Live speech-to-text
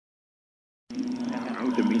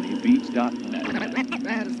DominiBeats.net.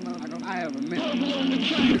 Baddest motherfucker I ever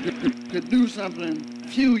met. Could do something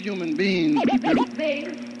few human beings could do.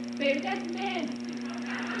 Baby, that's man.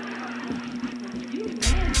 You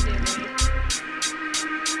nasty, baby.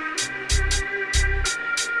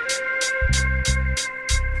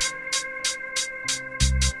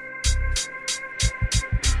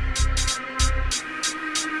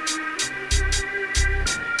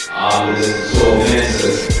 This is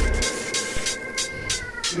SONGZ.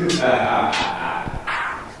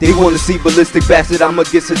 They wanna see ballistic bastard, I'ma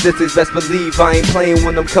get statistics. Best believe I ain't playing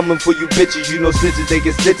when I'm coming for you bitches. You know snitches, they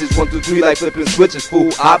get stitches. 1, 2, 3 like flipping switches.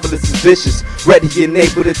 Fool, obelisk is vicious. Ready and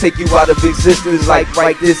able to take you out of existence. Like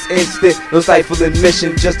right this instant. No stifling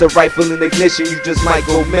mission, just a rifle in ignition. You just might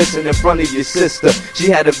go missing in front of your sister. She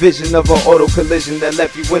had a vision of an auto collision that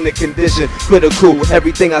left you in a condition critical.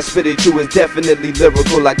 Everything I spit at you is definitely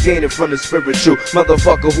lyrical. I gained it from the spiritual.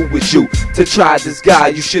 Motherfucker, who was you? To try this guy,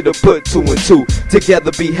 you should've put 2 and 2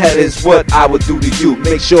 together. Behead is what I would do to you.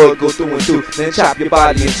 Make sure it go through and through. Then chop your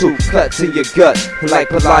body in 2. Cut to your gut like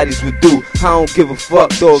Pilates would do. I don't give a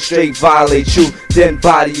fuck, dog. Straight violate you. Then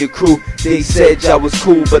body your crew. They said y'all was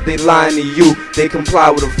cool, but they lying to you. They comply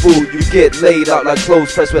with a fool. You get laid out like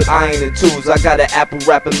clothes pressed with iron and tools. I got an Apple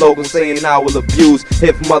rapping logo saying I will abuse.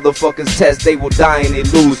 If motherfuckers test, they will die and they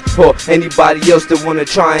lose. Or anybody else that wanna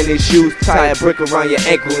try in their shoes, tie a brick around your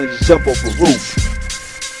ankle and just jump off a roof.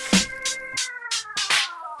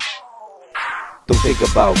 Don't think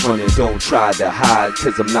about running, don't try to hide.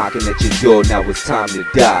 Cause I'm knocking at your door, now it's time to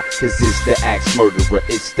die. Cause it's the axe murderer,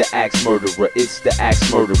 it's the axe murderer, it's the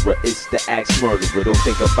axe murderer, it's the axe murderer. Don't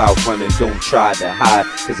think about running, don't try to hide.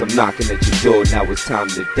 Cause I'm knocking at your door, now it's time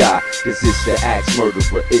to die. Cause it's the axe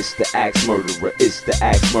murderer, it's the axe murderer, it's the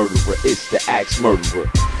axe murderer, it's the axe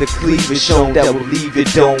murderer. The cleavage shown that will leave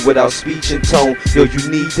it dome without speech and tone. Yo, you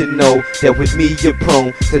need to know that with me you're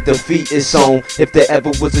prone to defeat is on. If there ever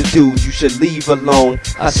was a dude, you should leave alone.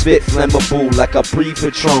 I spit flammable like I breathe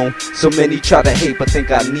Patron. So many try to hate but think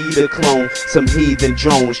I need a clone. Some heathen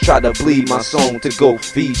drones try to bleed my song to go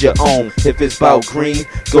feed your own. If it's about green,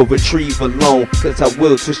 go retrieve alone. Cause I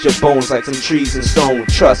will twist your bones like some trees and stone.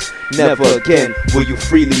 Trust, never again will you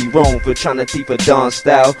freely roam. For trying to thief a Don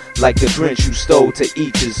style like the Grinch you stole. To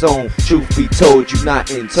each his own. Truth be told, you not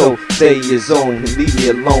in tow. Stay in your zone and leave me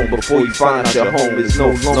alone. Before you find out your home is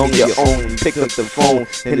no longer your own. Pick up the phone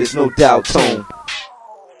and there's no doubt tone.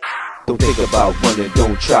 Don't think about running,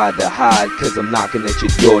 don't try to hide. Cause I'm knocking at your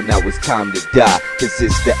door, now it's time to die. Cause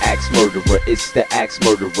it's the axe murderer, it's the axe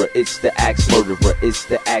murderer, it's the axe murderer, it's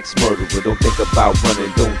the axe murderer. Don't think about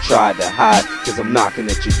running, don't try to hide. Cause I'm knocking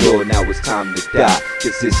at your door, now it's time to die.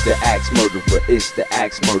 Cause it's the axe murderer, it's the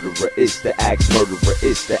axe murderer, it's the axe murderer,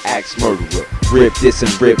 it's the axe murderer. Rip this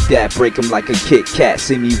and rip that, break him like a Kit Kat.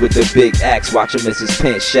 See me with a big axe, watch him as his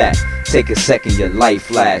pants shat. Take a second, your life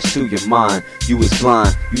flash through your mind. You was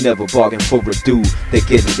blind, you never bargained for a dude that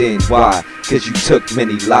get it in. Why? Cause you took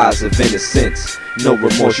many lives of innocence. No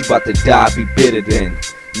remorse, you about to die, be bitter then.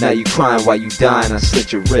 Now you crying while you dying, I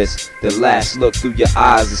slit your wrist. The last look through your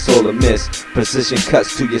eyes, it's all a miss. Precision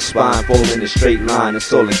cuts to your spine, fall in a straight line,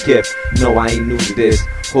 it's all a gift. No, I ain't new to this.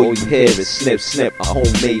 All you hear is snip, snip, a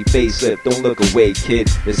homemade facelift. Don't look away, kid,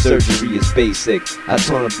 the surgery is basic. I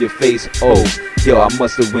turn up your face, oh, yo, I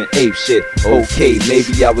must've went ape shit. Okay,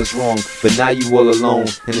 maybe I was wrong, but now you all alone,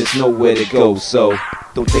 and there's nowhere to go, so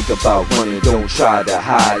don't think about running, don't try to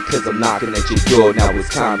hide. Cause I'm knocking at your door, now it's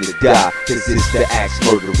time to die. Cause it's the axe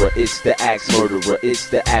murderer, it's the axe murderer, it's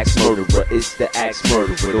the axe murderer, it's the axe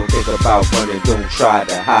murderer. Don't think about running, don't try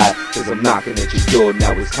to hide. Cause I'm knocking at your door,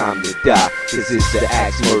 now it's time to die. Cause it's the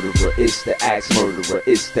axe murderer, it's the axe murderer,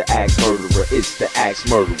 it's the axe murderer, it's the axe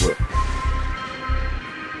murderer.